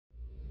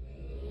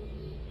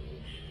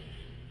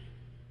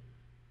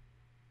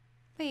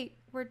Wait,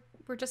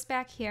 we're just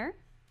back here?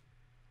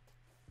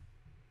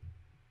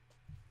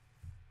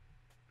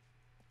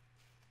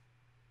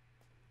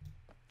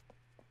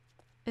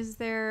 Is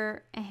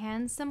there a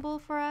hand symbol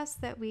for us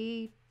that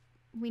we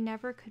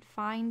never could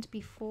find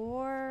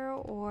before,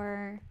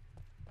 or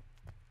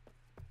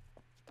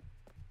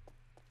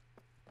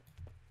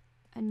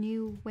a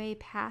new way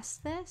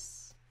past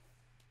this?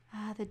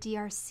 Ah, the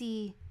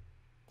DRC.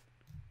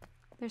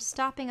 They're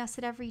stopping us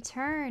at every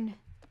turn.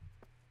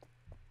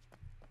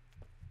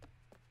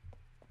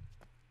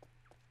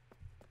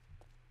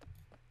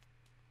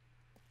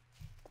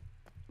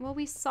 Well,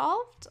 we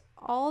solved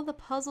all the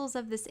puzzles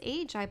of this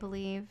age, I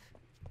believe.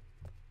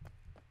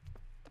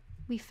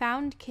 We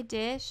found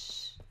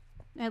Kaddish,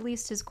 at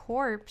least his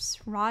corpse,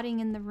 rotting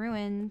in the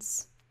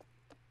ruins.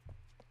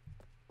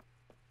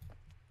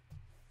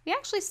 We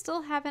actually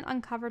still haven't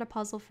uncovered a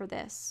puzzle for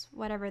this,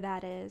 whatever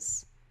that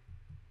is.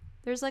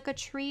 There's like a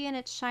tree and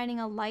it's shining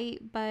a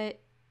light, but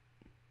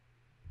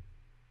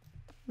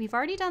we've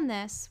already done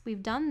this.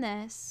 We've done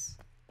this.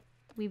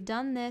 We've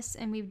done this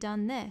and we've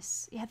done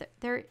this. Yeah,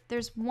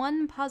 there's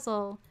one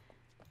puzzle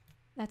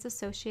that's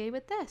associated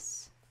with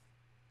this.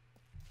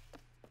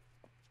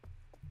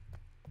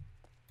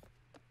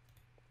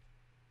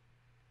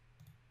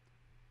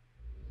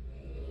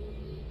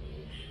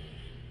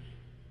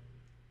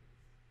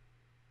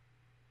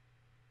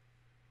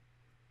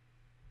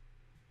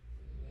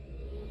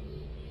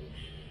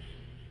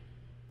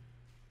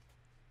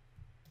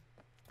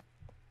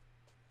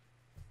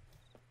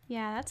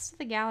 Yeah, that's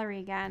the gallery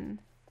again.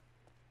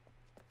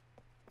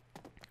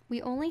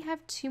 We only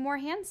have 2 more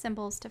hand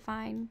symbols to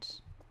find.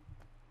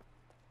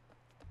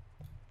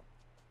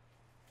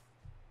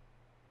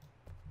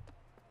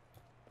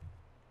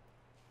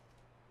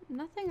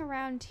 Nothing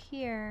around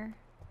here.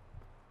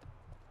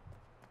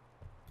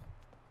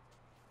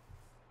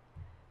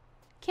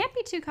 Can't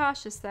be too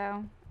cautious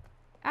though.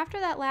 After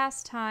that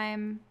last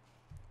time,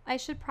 I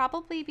should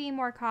probably be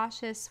more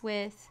cautious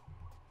with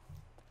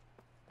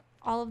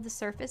all of the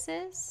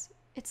surfaces.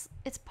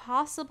 It's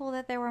possible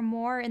that there were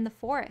more in the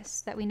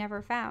forest that we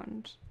never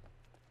found.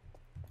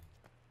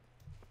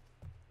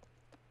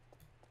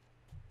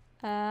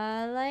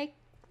 Like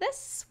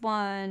this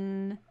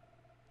one.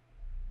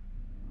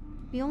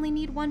 We only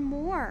need 1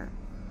 more.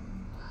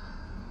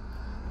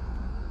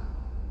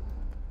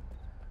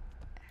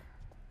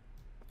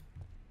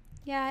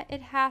 Yeah,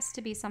 it has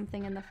to be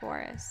something in the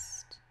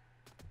forest.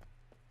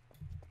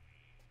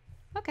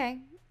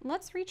 Okay,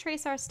 let's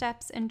retrace our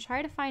steps and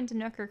try to find a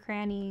nook or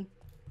cranny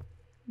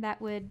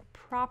that would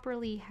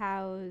properly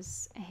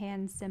house a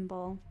hand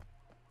symbol.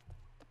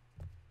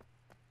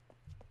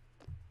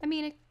 I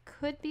mean, it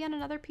could be on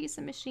another piece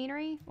of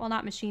machinery. Well,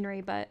 not machinery,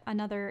 but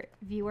another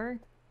viewer.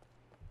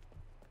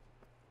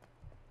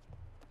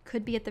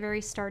 Could be at the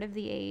very start of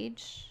the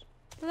age.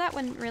 So that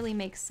wouldn't really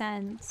make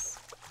sense.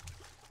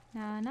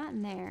 No, not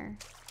in there.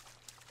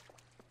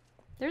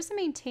 There's a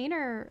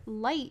maintainer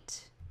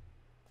light.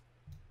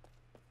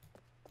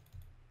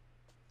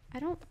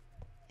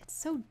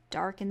 It's so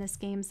dark in this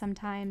game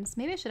sometimes.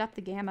 Maybe I should up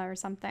the gamma or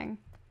something.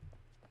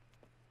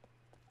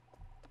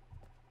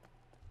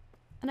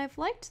 And I've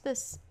liked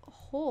this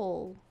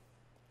hole,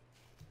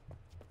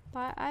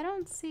 but I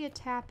don't see a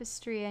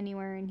tapestry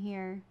anywhere in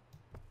here.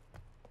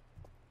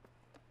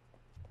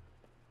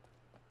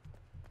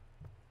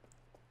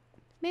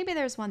 Maybe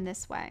there's one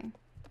this way,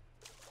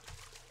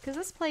 because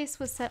this place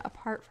was set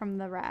apart from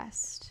the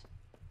rest.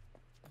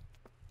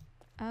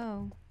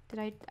 Oh,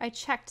 I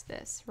checked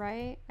this,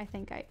 right? I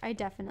think I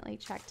definitely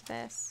checked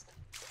this.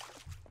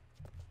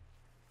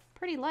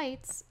 Pretty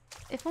lights.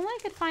 If only I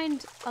could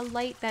find a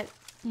light that,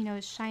 you know,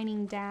 is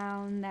shining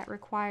down, that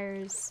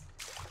requires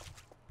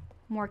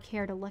more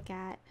care to look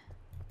at.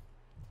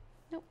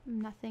 Nope,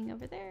 nothing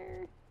over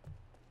there.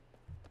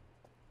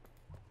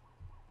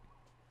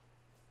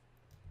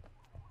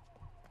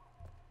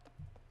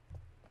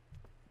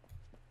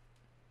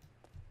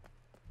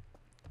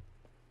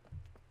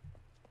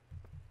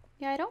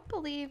 Yeah, I don't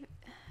believe,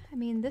 I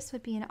mean, this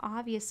would be an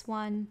obvious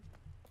one.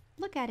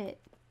 Look at it.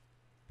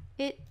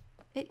 It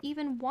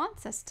even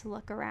wants us to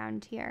look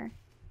around here.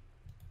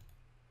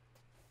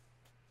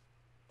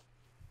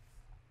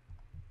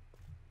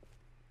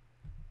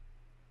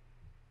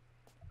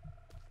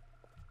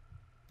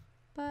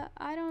 But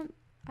I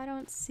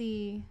don't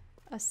see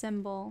a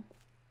symbol.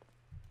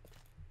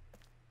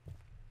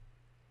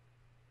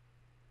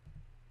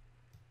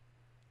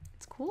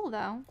 It's cool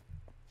though.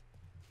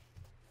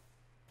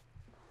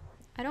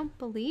 I don't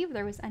believe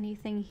there was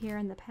anything here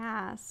in the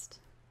past.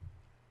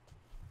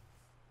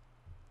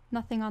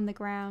 Nothing on the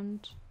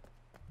ground.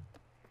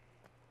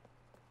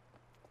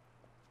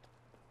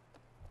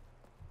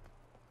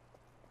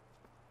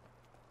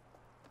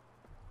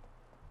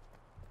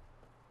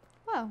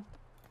 Whoa,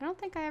 I don't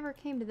think I ever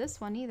came to this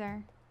one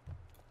either.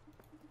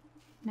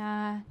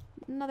 Nah,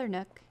 another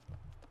nook.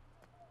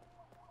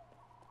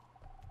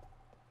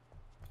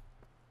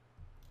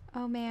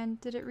 Oh man,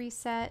 did it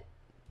reset?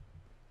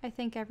 I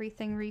think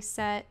everything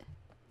reset.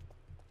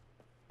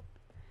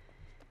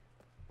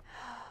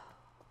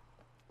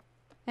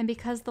 And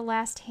because the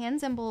last hand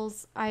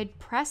symbols I'd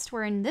pressed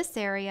were in this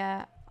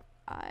area,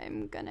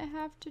 I'm gonna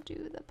have to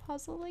do the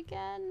puzzle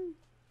again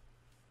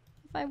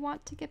if I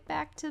want to get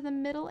back to the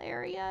middle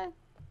area.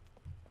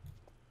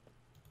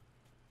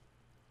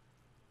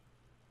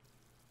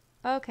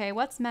 Okay,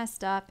 what's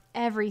messed up?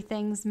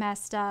 Everything's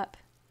messed up.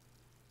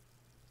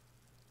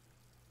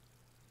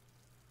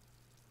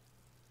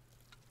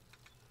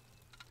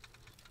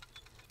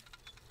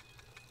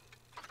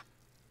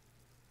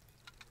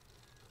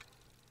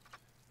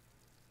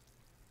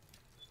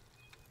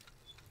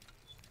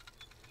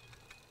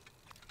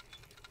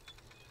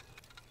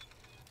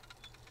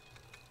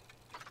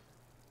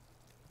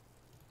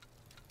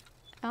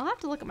 I'll have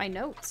to look at my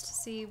notes to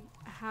see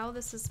how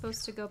this is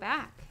supposed to go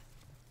back.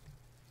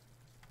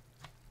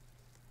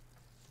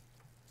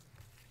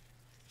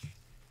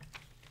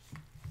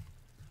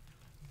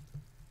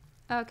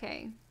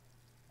 Okay.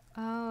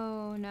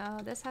 Oh no,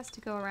 this has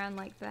to go around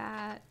like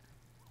that.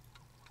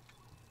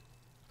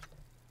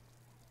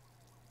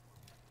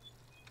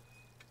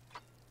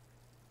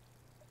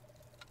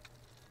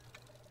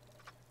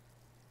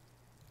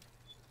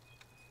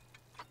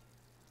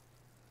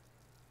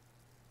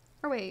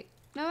 Or wait,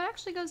 no, it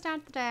actually goes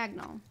down the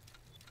diagonal.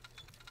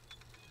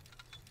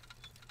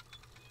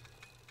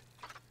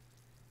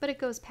 But it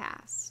goes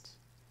past.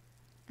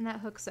 And that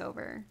hooks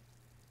over.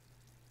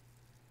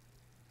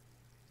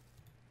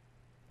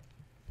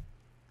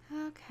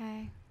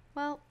 Okay,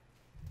 well,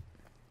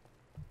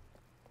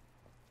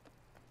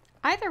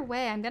 either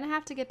way, I'm gonna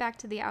have to get back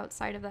to the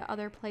outside of the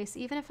other place,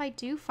 even if I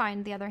do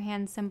find the other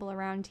hand symbol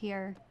around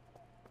here.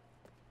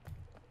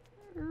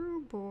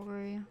 Oh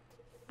boy,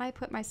 I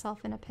put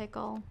myself in a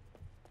pickle.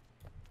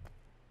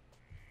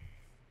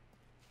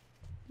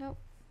 Nope,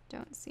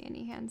 don't see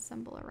any hand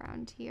symbol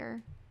around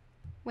here.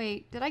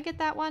 Wait, did I get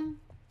that one?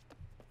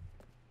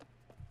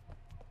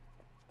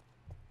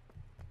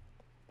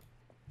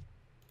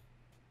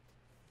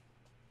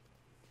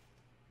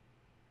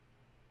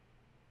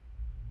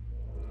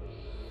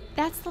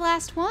 That's the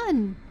last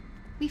one.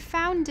 We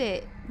found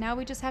it. Now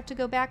we just have to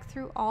go back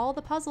through all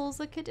the puzzles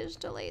that Kaddish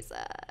delays.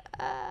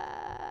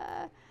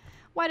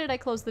 Why did I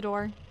close the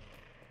door?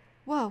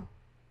 Whoa.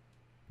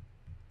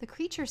 The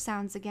creature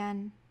sounds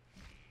again.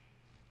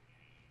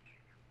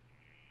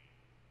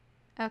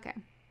 Okay.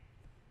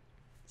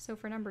 So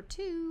for number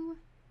 2,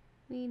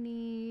 we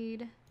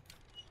need...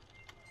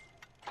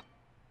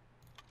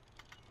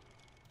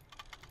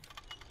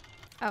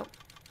 Oh.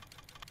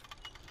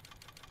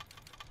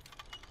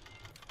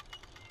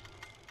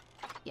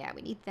 Yeah,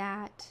 we need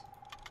that.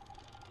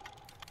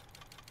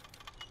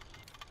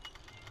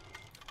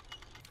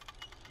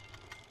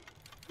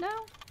 No.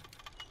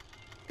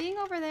 Being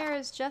over there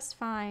is just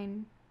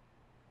fine.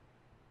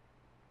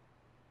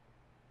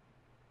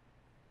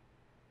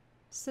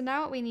 So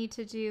now what we need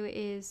to do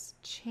is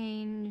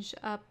change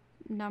up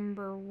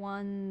number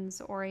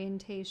 1's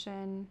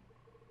orientation.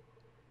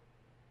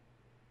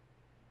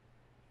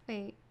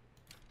 Wait.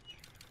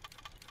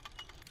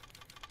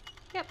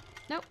 Yep.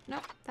 Nope,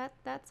 nope.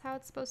 That's how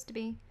it's supposed to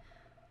be.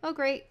 Oh,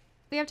 great.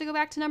 We have to go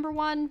back to number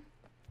 1.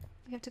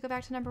 We have to go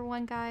back to number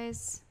 1,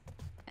 guys.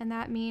 And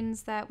that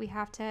means that we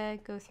have to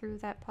go through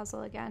that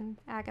puzzle again,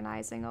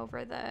 agonizing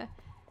over the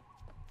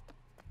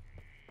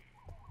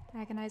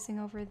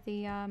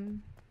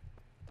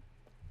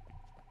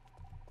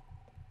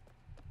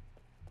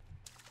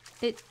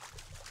it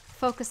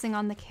focusing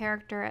on the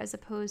character as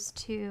opposed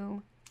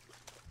to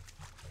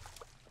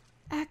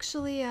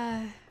actually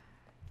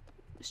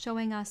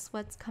showing us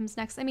what comes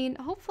next. I mean,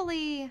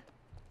 hopefully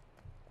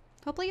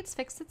it's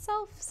fixed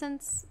itself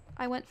since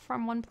I went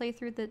from one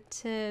playthrough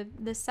to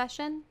this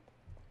session.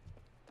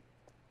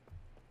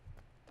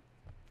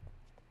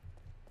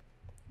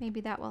 Maybe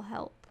that will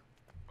help.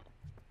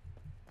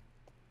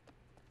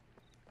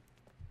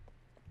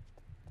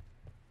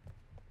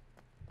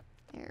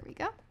 There we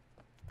go.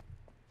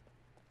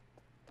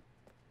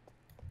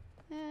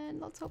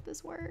 And let's hope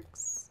this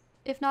works.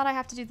 If not, I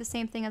have to do the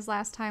same thing as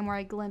last time where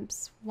I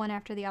glimpse one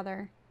after the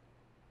other.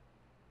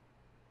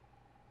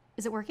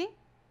 Is it working?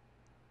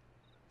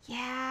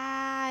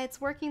 Yeah, it's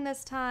working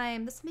this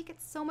time. This will make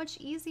it so much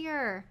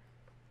easier.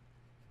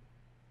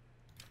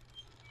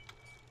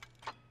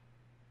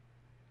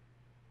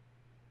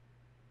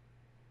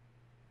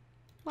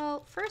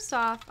 Well, first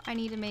off, I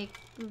need to make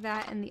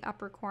that in the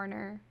upper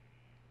corner.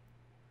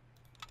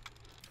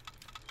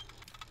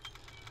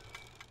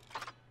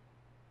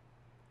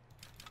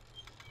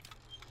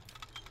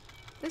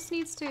 This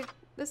needs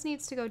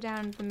to go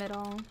down the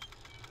middle.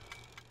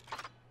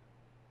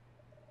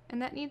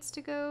 And that needs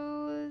to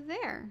go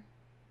there.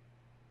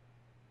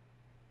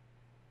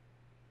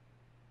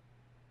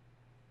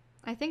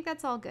 I think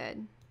that's all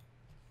good.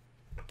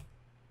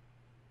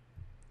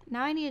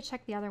 Now I need to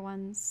check the other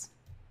ones.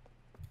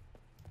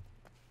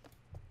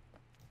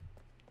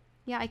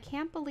 Yeah, I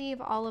can't believe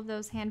all of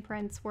those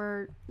handprints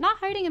were not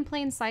hiding in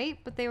plain sight,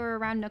 but they were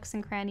around nooks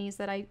and crannies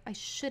that I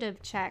should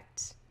have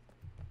checked.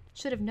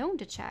 Should have known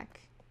to check.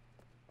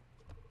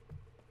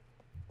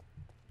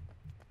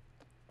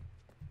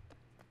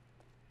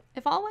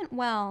 If all went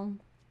well,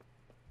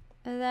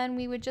 then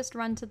we would just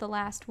run to the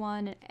last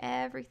one and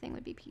everything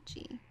would be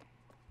peachy.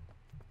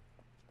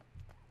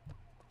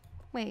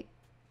 Wait,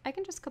 I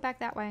can just go back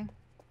that way.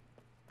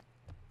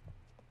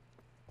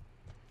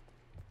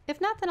 If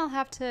not, then I'll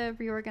have to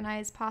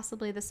reorganize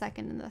possibly the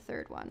second and the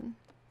third one.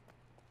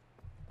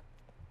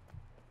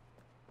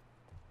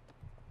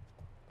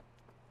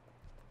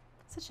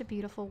 Such a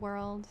beautiful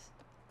world.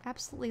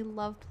 Absolutely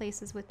love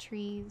places with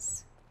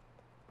trees.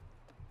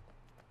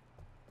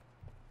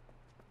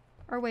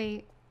 Or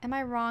wait, am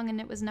I wrong and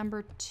it was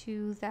number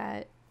 2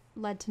 that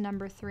led to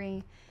number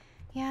 3?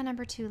 Yeah,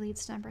 number 2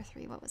 leads to number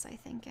 3. What was I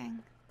thinking?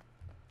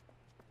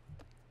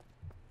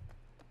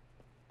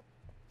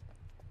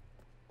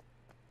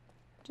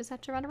 Just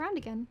have to run around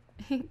again.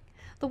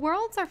 The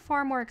worlds are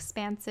far more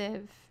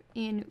expansive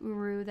in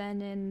Uru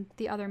than in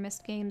the other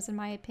Myst games, in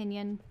my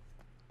opinion.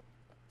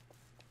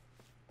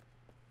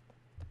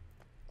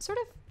 Sort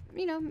of,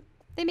 you know,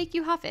 they make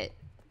you huff it.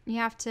 You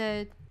have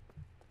to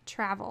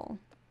travel.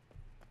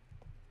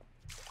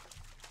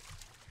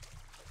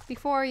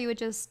 Before, you would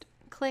just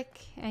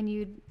click and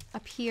you'd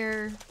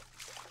appear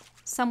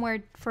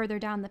somewhere further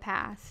down the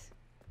path.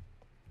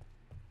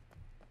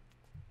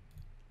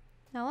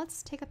 Now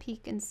let's take a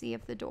peek and see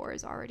if the door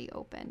is already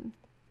open.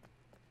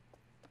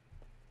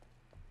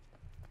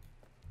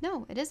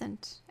 No, it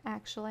isn't,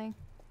 actually.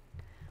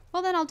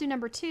 Well, then I'll do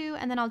number 2,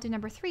 and then I'll do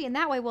number 3, and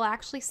that way we'll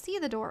actually see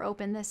the door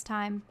open this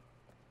time.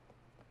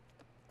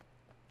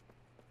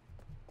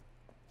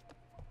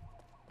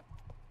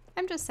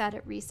 I'm just sad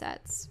it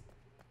resets.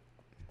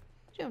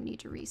 You don't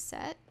need to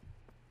reset.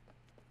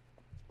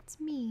 It's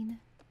mean.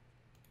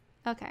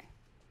 Okay.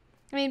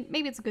 I mean,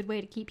 maybe it's a good way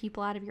to keep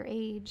people out of your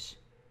age.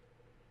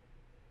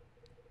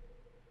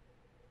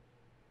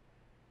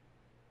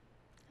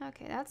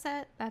 Okay, that's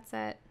it. That's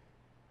it.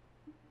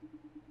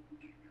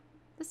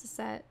 This is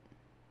set.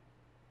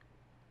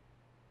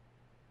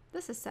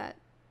 This is set.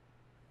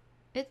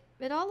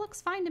 It all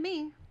looks fine to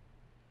me.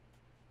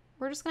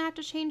 We're just gonna have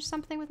to change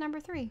something with number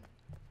 3.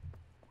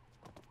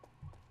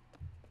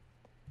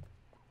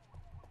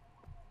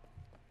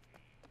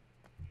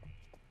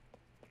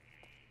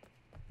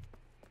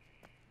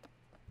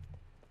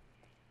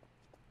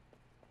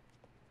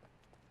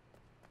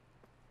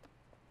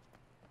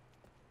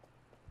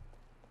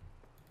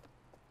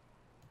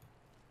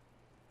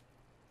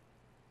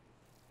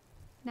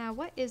 Now,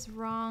 what is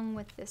wrong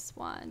with this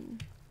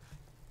one?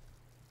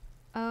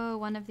 Oh,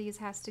 one of these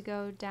has to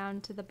go down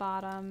to the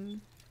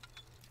bottom.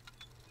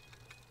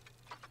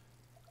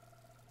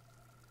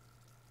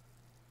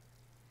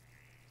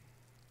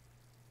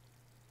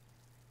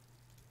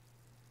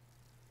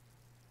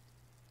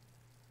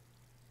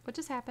 What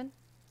just happened?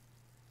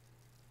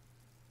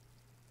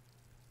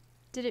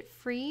 Did it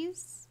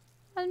freeze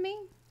on me?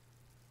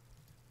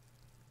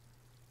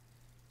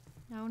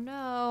 Oh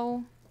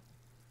no.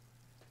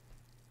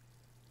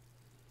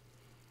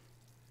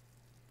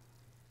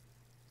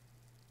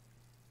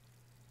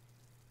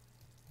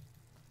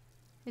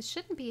 It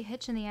shouldn't be a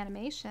hitch in the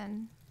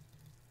animation.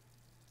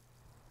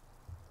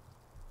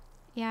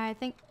 Yeah, I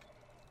think...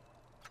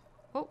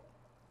 Oh.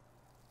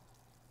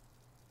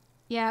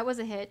 Yeah, it was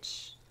a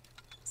hitch.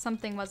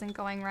 Something wasn't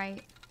going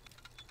right.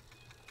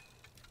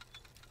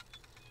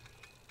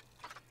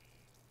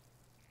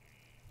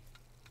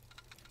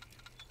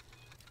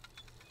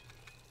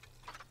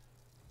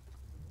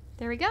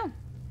 There we go.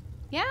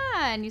 Yeah,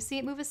 and you see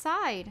it move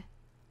aside.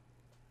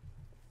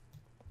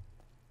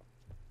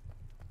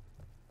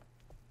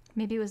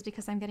 Maybe it was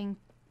because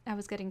I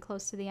was getting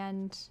close to the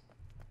end.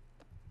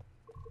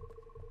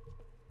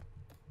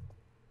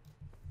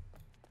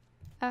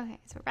 Okay,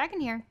 so we're back in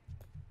here.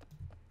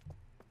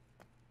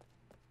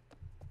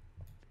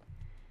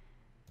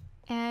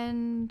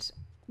 And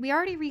we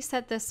already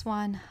reset this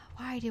one.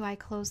 Why do I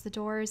close the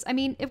doors? I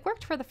mean, it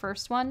worked for the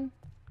first one,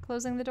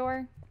 closing the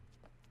door.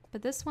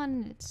 But this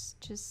one, it's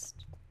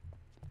just...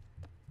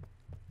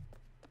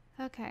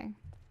 Okay.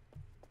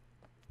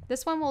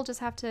 This one we'll just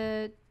have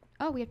to...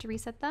 Oh, we have to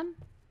reset them?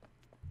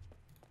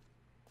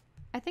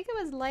 I think it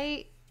was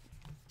light,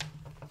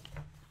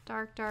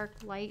 dark, dark,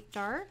 light,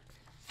 dark.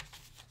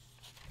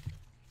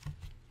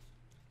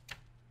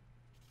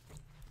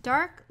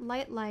 Dark,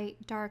 light,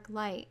 light, dark,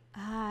 light.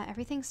 Ah,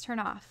 everything's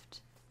turned off.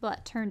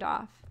 But turned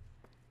off.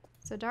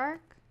 So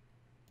dark,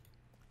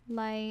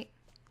 light.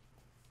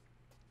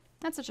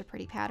 That's such a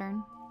pretty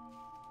pattern.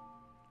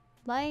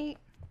 Light.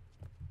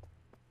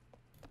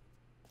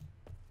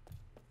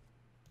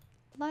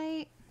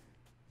 Light.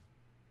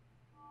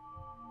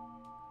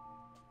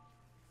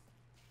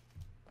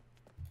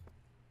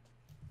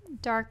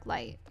 Dark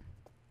light.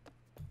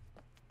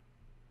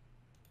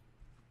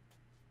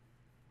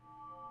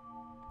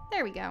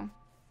 There we go.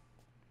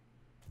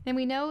 And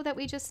we know that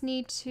we just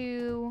need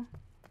to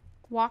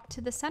walk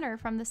to the center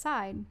from the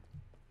side.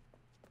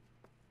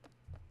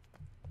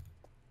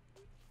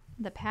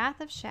 The path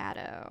of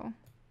shadow.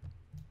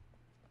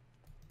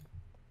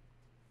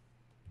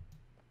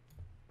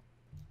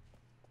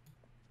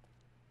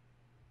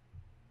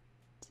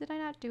 Did I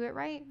not do it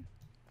right?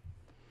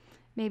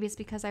 Maybe it's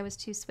because I was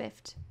too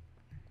swift.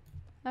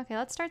 Okay,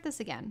 let's start this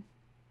again.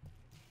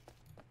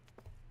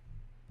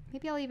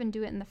 Maybe I'll even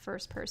do it in the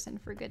first person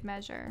for good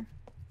measure.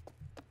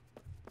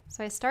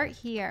 So I start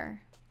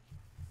here.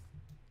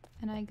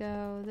 And I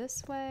go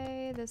this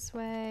way, this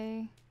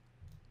way,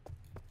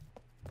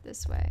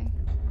 this way.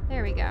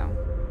 There we go.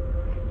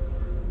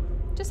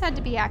 Just had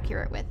to be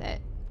accurate with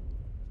it.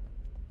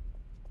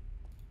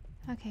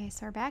 Okay,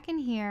 so we're back in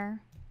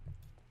here.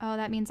 Oh,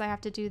 that means I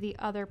have to do the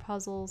other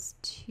puzzles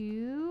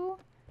too?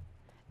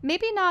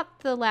 Maybe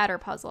not the ladder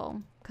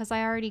puzzle, because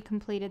I already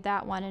completed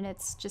that one and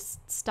it's just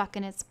stuck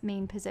in its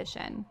main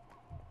position.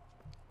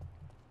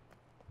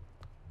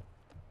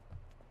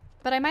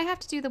 But I might have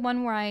to do the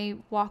one where I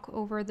walk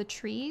over the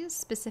trees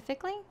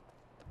specifically.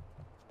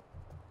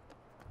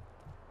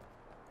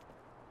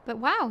 But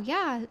wow,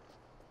 yeah.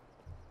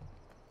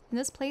 In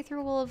this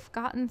playthrough we'll have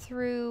gotten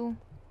through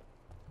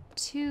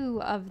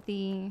 2 of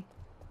the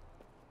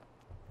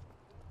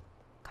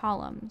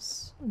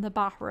columns. The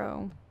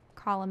Bahro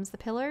columns, the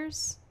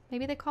pillars.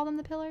 Maybe they call them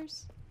the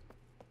pillars?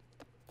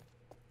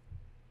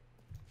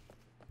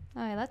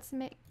 Alright, let's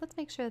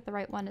make sure that the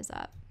right one is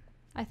up.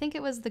 I think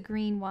it was the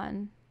green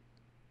one.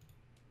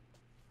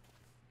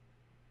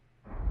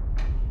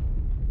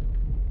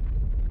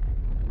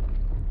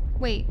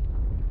 Wait.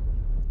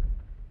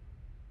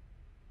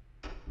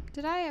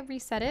 Did I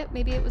reset it?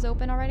 Maybe it was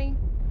open already?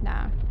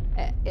 Nah.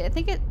 I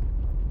think it...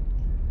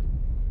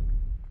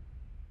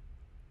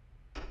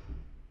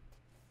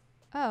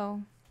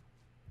 Oh.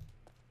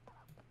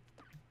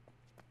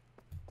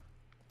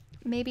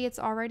 Maybe it's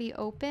already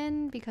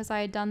open because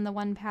I had done the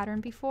one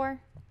pattern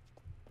before.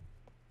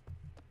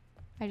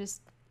 I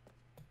just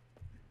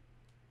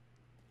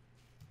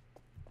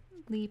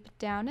leap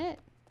down it.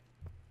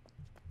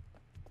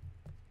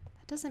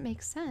 That doesn't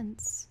make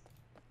sense.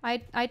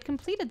 I'd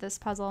completed this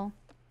puzzle.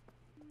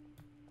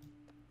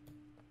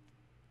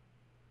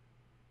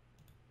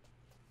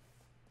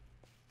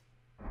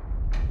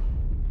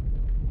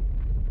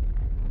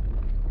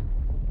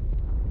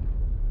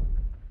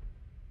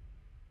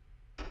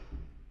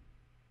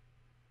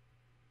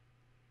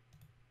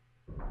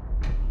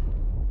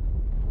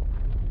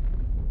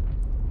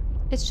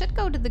 It should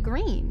go to the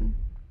green.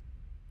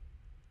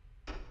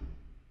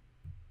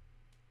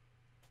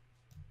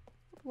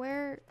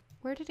 Where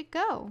did it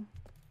go?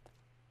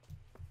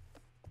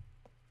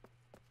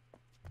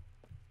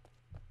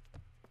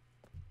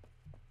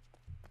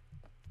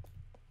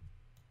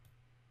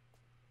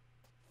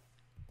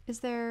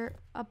 Is there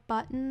a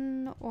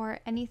button or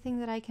anything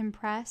that I can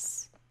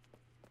press?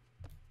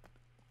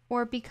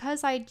 Or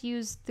because I'd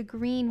used the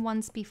green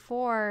once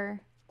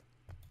before,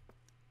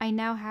 I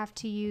now have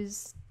to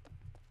use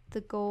the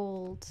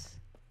gold.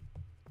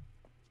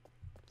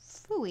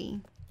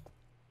 Phooey.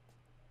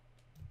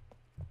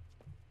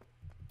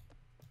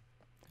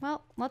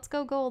 Well, let's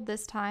go gold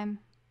this time.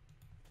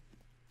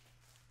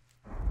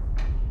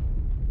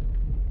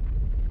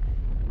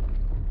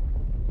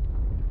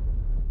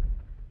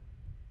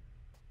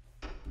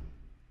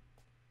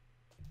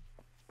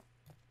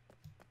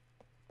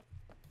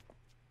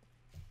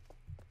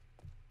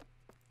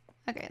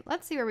 Okay,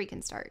 let's see where we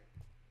can start.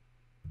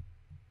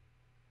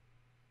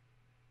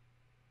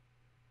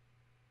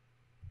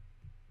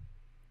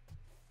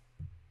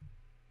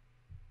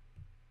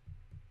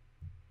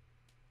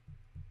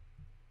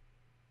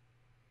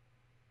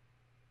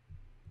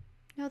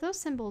 No, those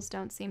symbols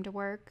don't seem to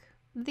work.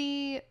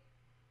 That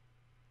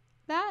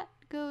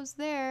goes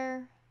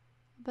there,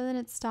 but then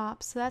it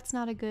stops, so that's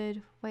not a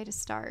good way to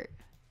start.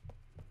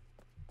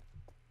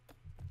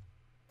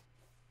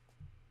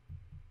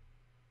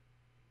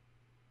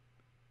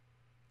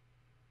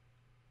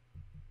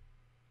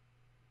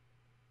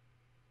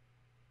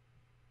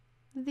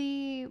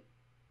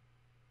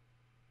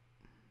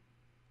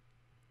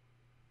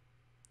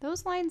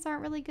 Those lines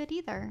aren't really good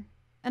either.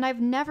 And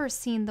I've never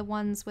seen the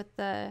ones with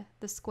the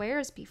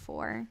squares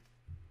before.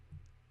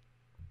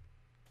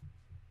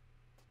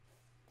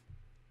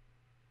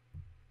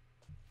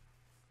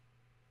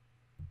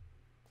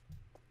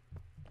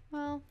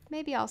 Well,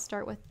 maybe I'll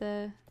start with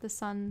the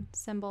sun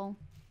symbol.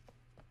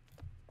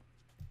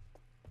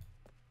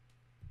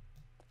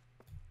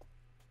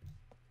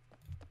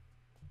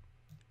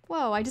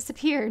 Whoa, I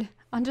disappeared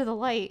under the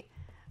light.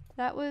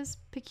 That was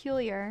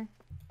peculiar.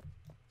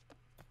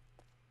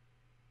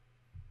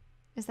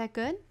 Is that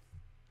good?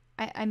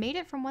 I made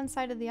it from one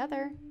side to the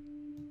other.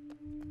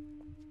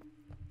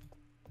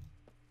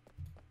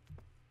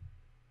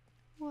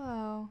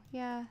 Whoa,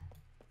 yeah.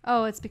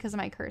 Oh, it's because of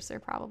my cursor,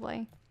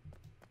 probably.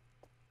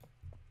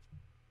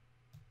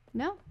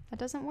 No, that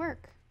doesn't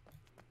work.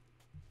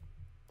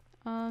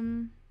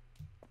 Maybe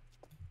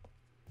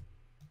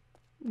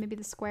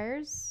the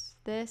squares?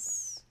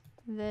 This.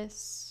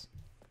 This.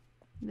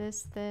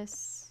 This.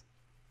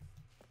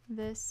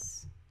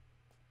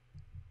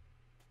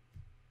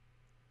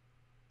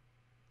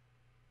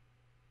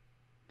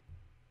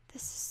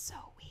 This is so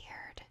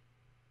weird.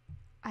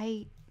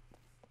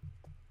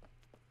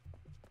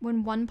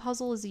 When one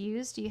puzzle is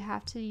used, do you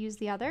have to use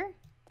the other?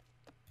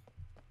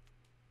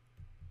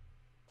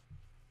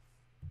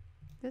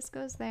 This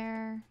goes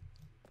there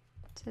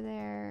to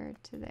there,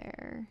 to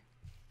there,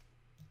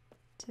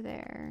 to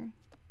there,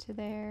 to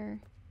there.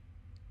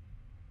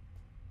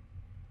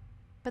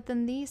 But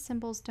then these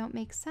symbols don't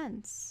make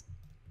sense.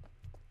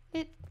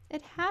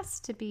 It has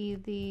to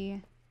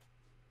be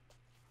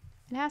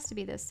it has to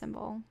be this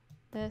symbol.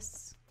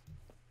 This,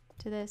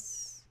 to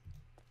this,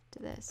 to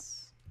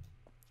this,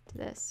 to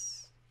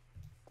this,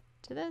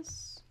 to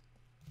this,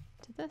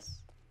 to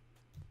this,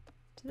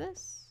 to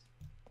this,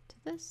 to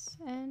this,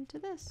 and to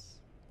this.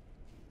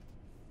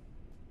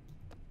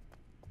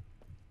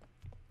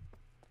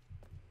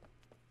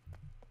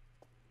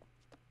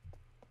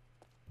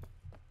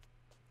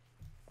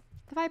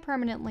 If I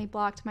permanently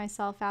blocked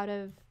myself out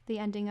of the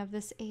ending of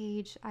this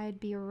age, I'd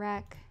be a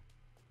wreck.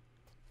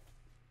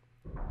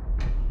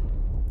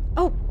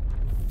 Oh,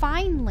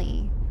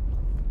 finally.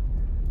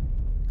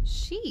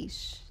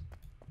 Sheesh.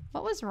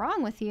 What was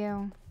wrong with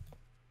you?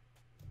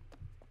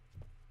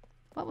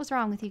 What was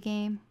wrong with you,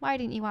 game? Why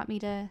didn't you want me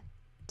to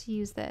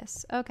use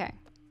this? Okay.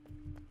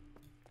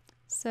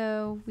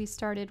 So we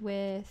started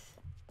with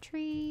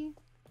tree,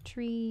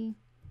 tree,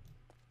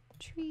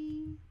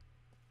 tree,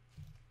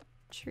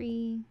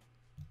 tree,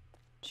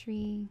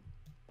 tree,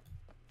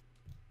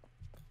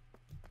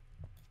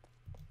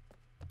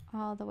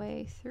 all the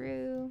way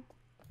through.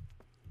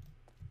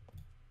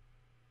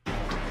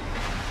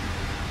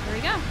 There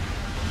we go.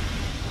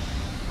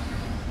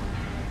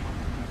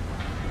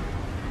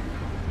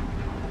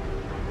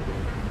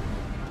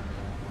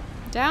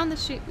 Down the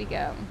chute we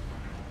go.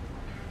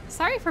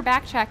 Sorry for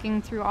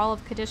backtracking through all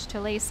of Kadish to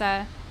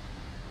Lesa.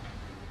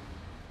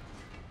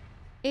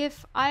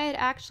 If I had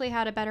actually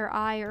had a better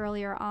eye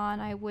earlier on,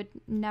 I would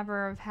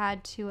never have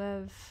had to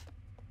have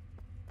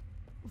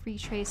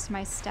retraced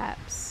my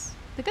steps.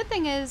 The good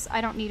thing is I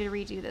don't need to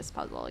redo this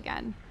puzzle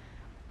again.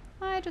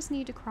 I just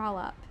need to crawl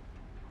up.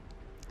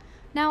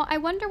 Now, I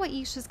wonder what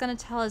Yeesha's going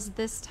to tell us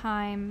this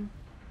time.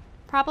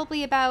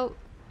 Probably about...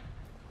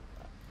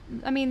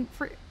 I mean,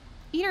 for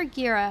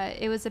Gira,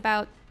 it was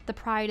about the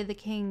pride of the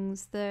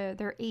kings,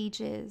 their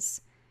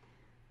ages.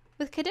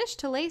 With Kadish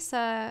to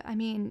Lesa, I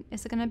mean,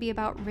 is it going to be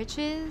about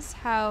riches?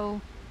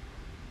 How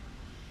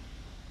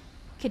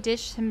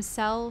Kadish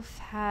himself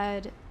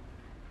had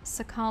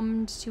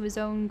succumbed to his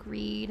own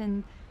greed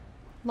and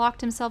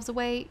locked himself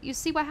away. You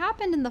see, what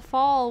happened in the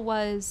fall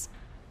was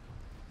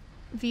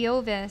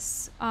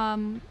Veovis,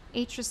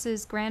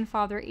 Atrus's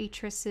grandfather,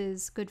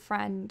 Atrus's good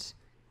friend,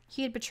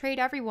 he had betrayed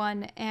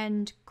everyone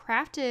and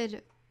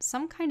crafted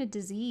some kind of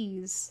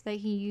disease that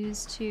he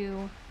used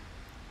to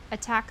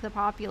attack the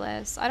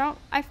populace.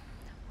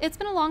 It's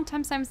been a long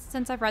time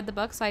since I've read the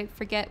book, so I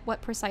forget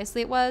what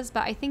precisely it was,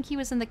 but I think he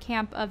was in the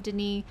camp of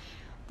Denis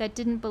that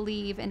didn't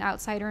believe in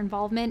outsider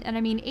involvement. And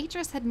I mean,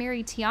 Atrus had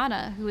married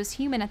Tiana, who was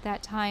human at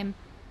that time,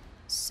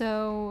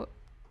 so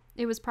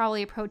it was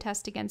probably a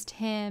protest against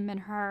him and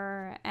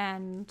her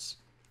and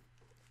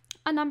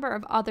a number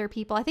of other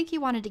people. I think he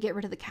wanted to get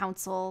rid of the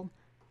council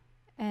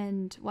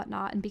and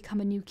whatnot and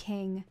become a new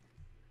king.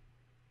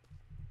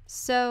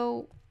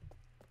 So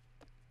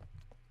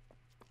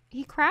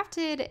he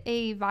crafted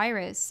a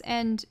virus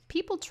and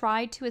people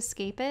tried to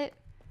escape it.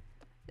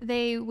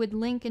 They would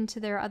link into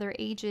their other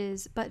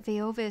ages, but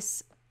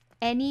Veovis,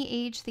 any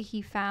age that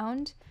he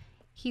found,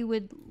 he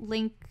would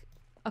link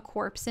a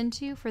corpse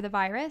into for the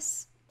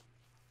virus.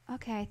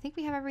 Okay, I think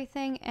we have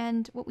everything,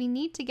 and what we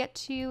need to get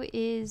to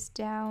is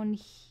down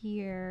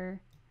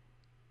here.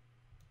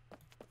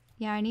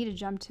 Yeah, I need to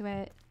jump to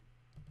it.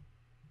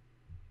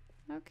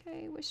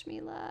 Okay, wish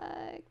me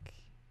luck.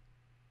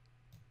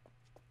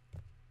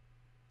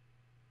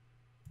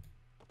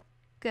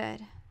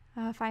 Good.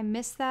 If I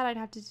missed that, I'd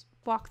have to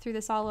walk through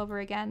this all over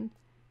again.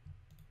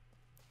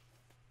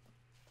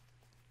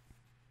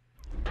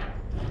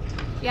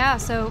 Yeah,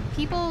 so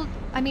people,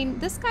 I mean,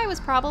 this guy was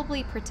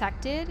probably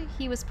protected.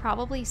 He was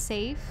probably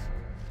safe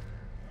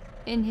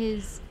in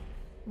his,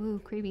 ooh,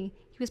 creepy.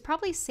 He was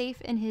probably safe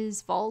in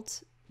his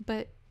vault,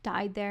 but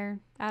died there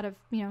out of,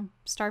 you know,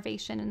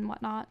 starvation and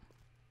whatnot.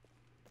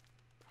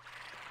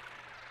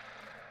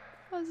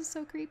 Oh, this is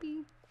so creepy.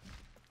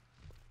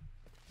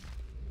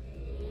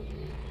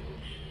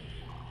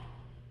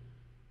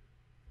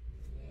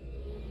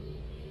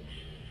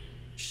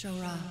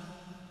 Shora,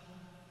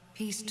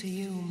 peace to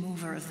you,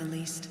 mover of the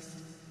least.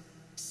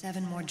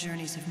 7 more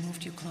journeys have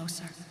moved you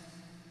closer.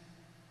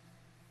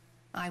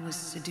 I was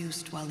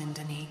seduced while in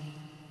Denis.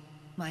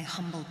 My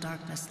humble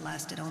darkness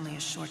lasted only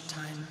a short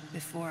time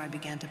before I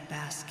began to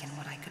bask in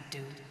what I could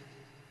do,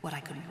 what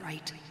I could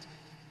write.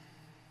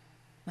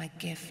 My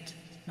gift,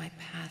 my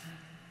path,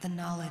 the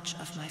knowledge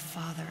of my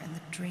father and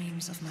the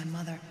dreams of my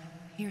mother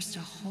pierced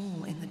a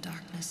hole in the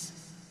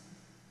darkness,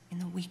 in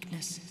the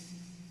weakness.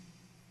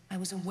 I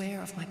was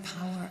aware of my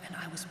power and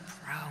I was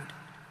proud.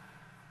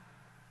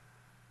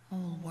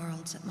 Whole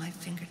worlds at my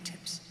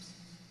fingertips.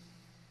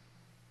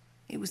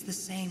 It was the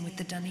same with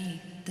the Denis,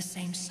 the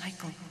same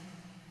cycle.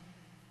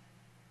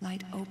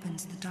 Light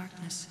opens the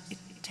darkness, it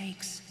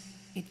takes,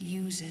 it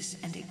uses,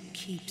 and it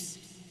keeps.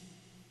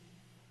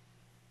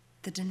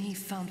 The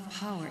Denis found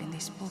power in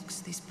these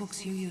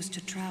books you used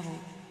to travel.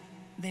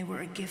 They were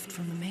a gift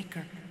from the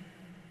Maker.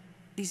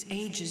 These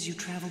ages you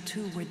traveled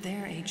to were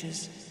their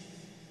ages.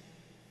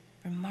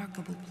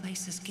 Remarkable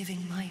places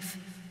giving life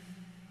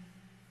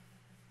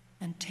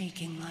and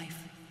taking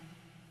life.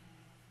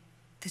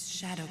 This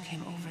shadow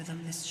came over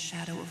them, this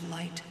shadow of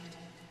light,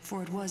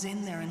 for it was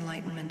in their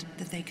enlightenment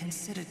that they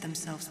considered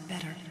themselves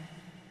better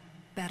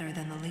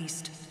than the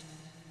least.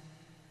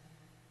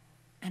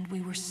 And we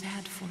were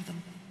sad for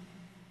them.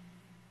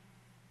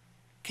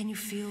 Can you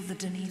feel the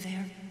Denis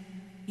there?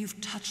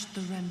 You've touched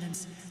the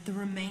remnants, the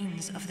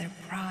remains of their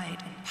pride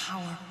and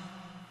power.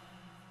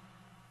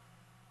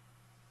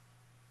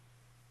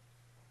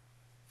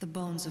 The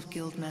bones of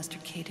Guildmaster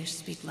Kadish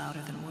speak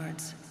louder than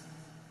words.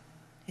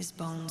 His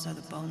bones are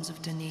the bones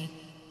of Denis.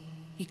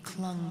 He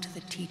clung to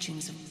the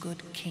teachings of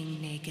good King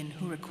Nagin,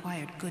 who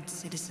required good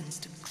citizens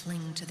to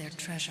cling to their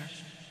treasure.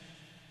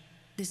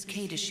 This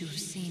Kadish you have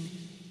seen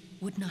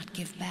would not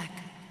give back,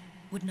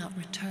 would not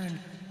return,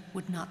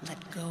 would not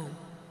let go.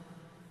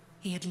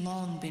 He had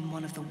long been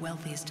one of the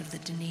wealthiest of the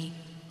Denis,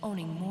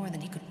 owning more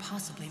than he could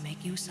possibly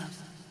make use of.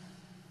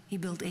 He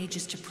built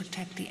ages to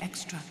protect the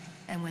extra,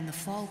 and when the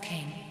fall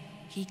came,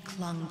 he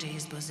clung to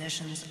his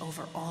possessions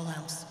over all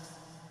else.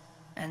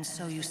 And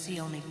so you see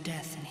only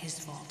death in his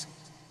vault.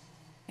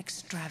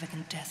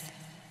 Extravagant death.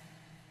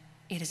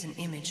 It is an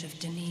image of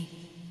Denis.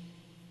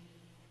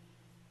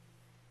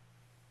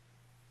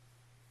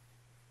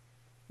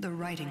 The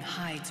writing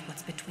hides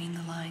what's between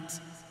the lines.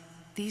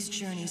 These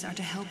journeys are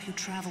to help you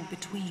travel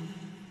between.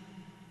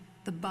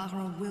 The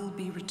Barrow will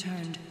be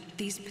returned.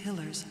 These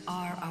pillars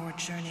are our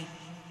journey.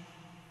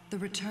 The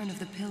return of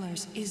the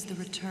pillars is the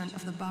return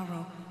of the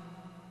Barrow.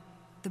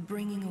 The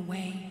bringing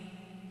away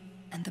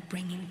and the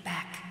bringing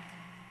back.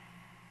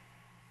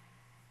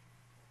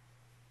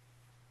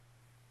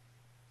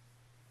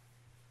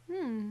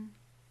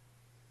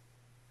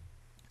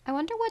 I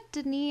wonder what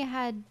Denis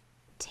had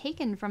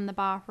taken from the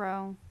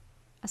Barrow,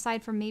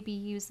 aside from maybe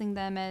using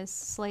them as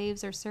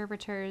slaves or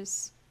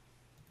servitors.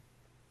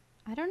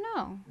 I don't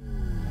know.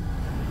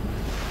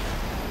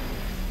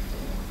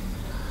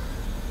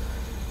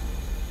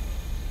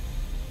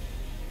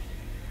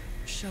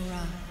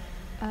 Shora.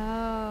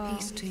 Oh.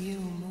 Peace to you,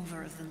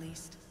 mover of the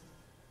least.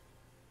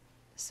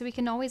 So we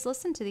can always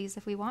listen to these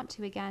if we want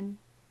to again.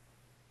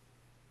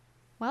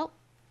 Well,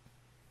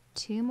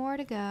 2 more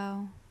to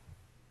go.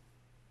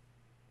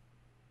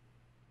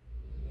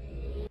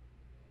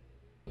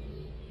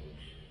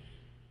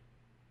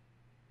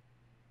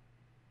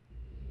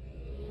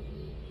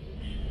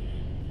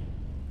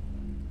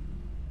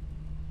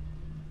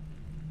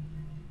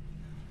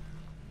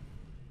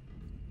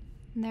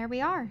 And there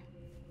we are.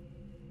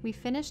 We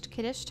finished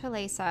Kadish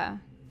Talesa,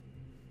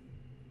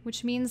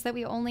 which means that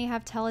we only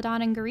have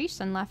Teledon and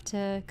Garishan left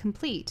to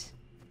complete.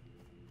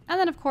 And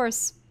then, of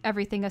course,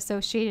 everything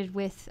associated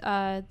with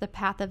the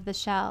Path of the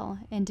Shell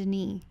and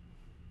Denis.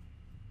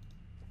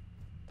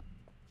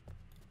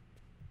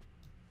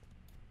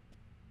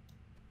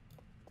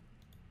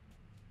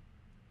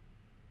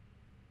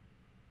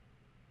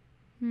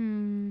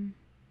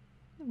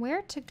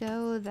 Where to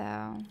go,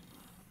 though?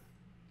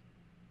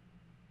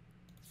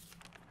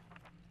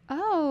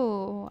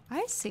 Oh,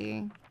 I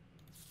see.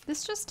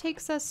 This just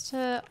takes us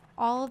to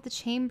all of the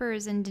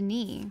chambers in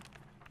Denis.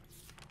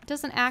 It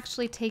doesn't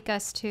actually take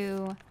us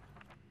to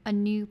a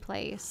new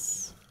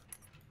place.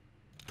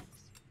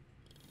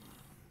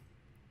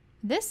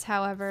 This,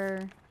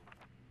 however,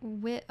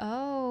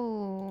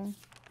 oh.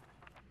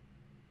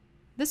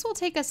 This will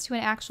take us to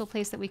an actual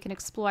place that we can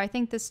explore. I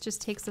think this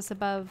just takes us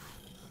above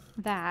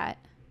that.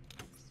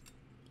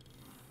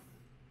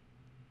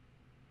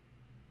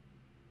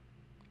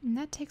 And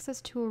that takes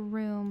us to a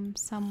room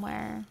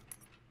somewhere.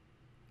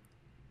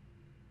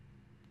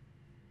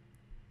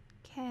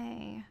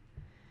 Okay.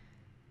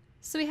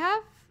 So we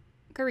have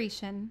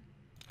Garishan.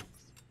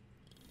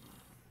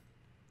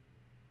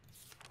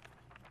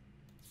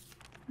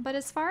 But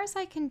as far as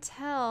I can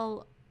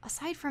tell,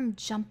 aside from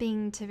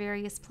jumping to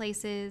various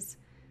places,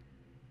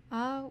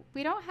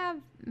 we don't have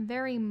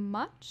very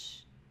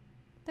much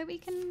that we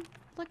can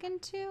look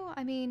into.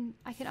 I mean,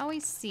 I can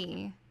always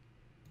see.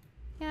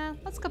 Yeah,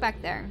 let's go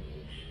back there.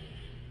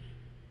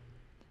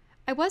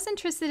 I was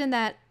interested in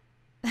that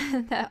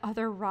that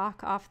other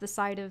rock off the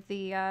side of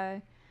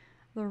the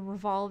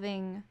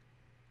revolving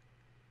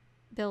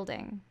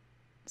building.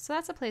 So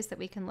that's a place that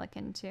we can look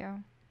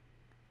into.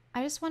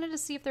 I just wanted to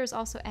see if there's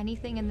also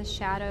anything in the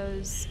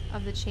shadows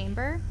of the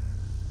chamber.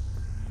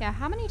 Yeah,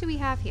 how many do we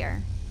have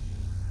here?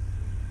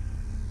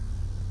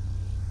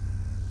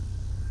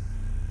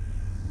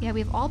 Yeah, we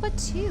have all but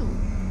 2.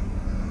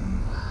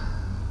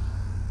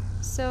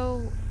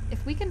 So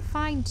if we can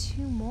find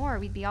 2 more,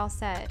 we'd be all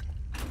set.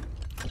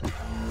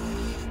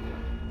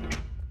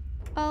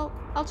 Well,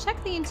 I'll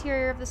check the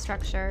interior of the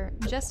structure,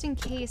 just in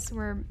case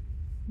we're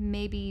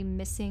maybe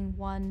missing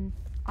one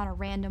on a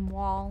random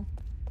wall.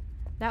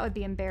 That would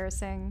be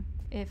embarrassing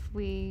if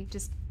we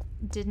just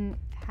didn't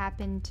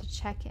happen to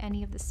check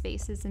any of the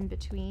spaces in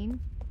between.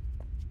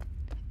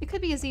 It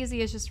could be as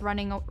easy as just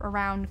running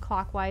around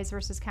clockwise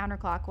versus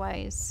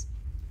counterclockwise.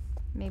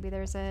 Maybe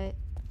there's a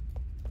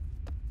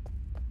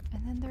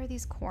And then there are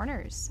these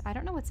corners. I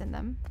don't know what's in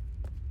them.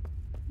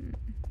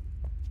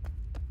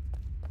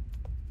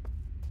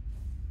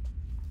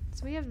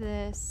 So we have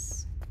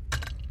this.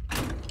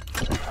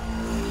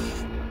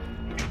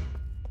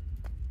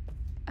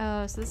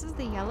 Oh, so this is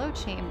the yellow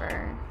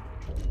chamber.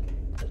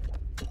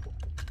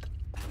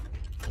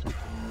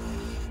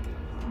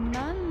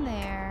 None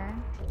there.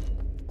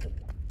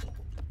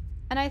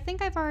 And I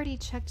think I've already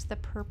checked the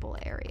purple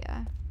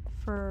area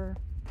for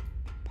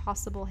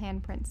possible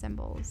handprint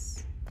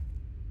symbols.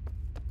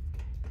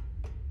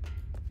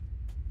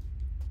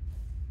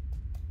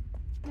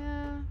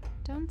 No,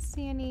 don't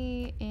see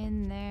any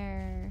in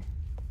there.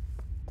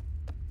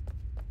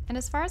 And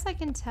as far as I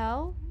can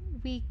tell,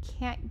 we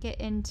can't get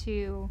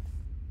into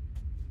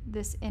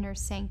this inner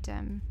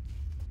sanctum,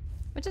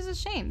 which is a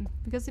shame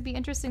because it'd be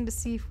interesting to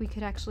see if we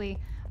could actually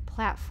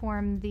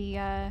platform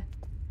the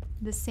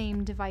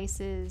same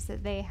devices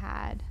that they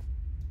had.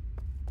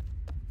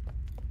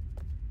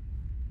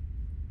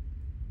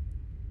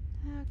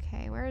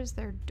 Okay, where is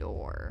their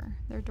door?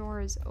 Their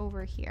door is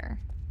over here.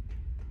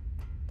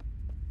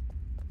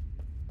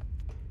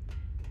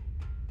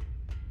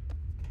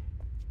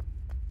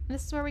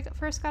 This is where we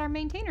first got our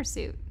maintainer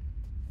suit.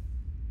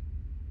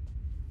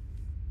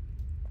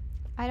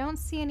 I don't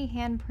see any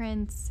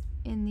handprints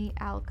in the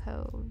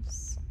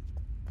alcoves.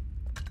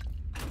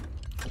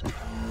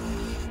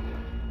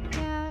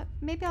 Yeah,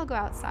 maybe I'll go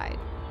outside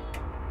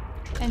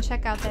and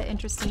check out that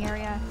interesting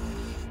area.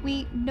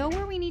 We know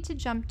where we need to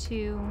jump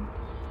to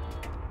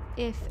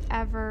if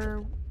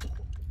ever...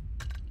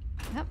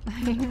 Yep.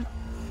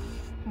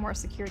 More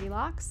security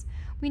locks.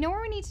 We know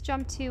where we need to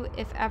jump to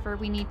if ever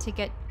we need to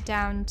get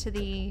down to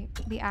the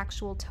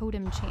actual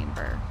totem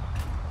chamber,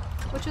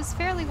 which is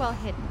fairly well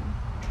hidden.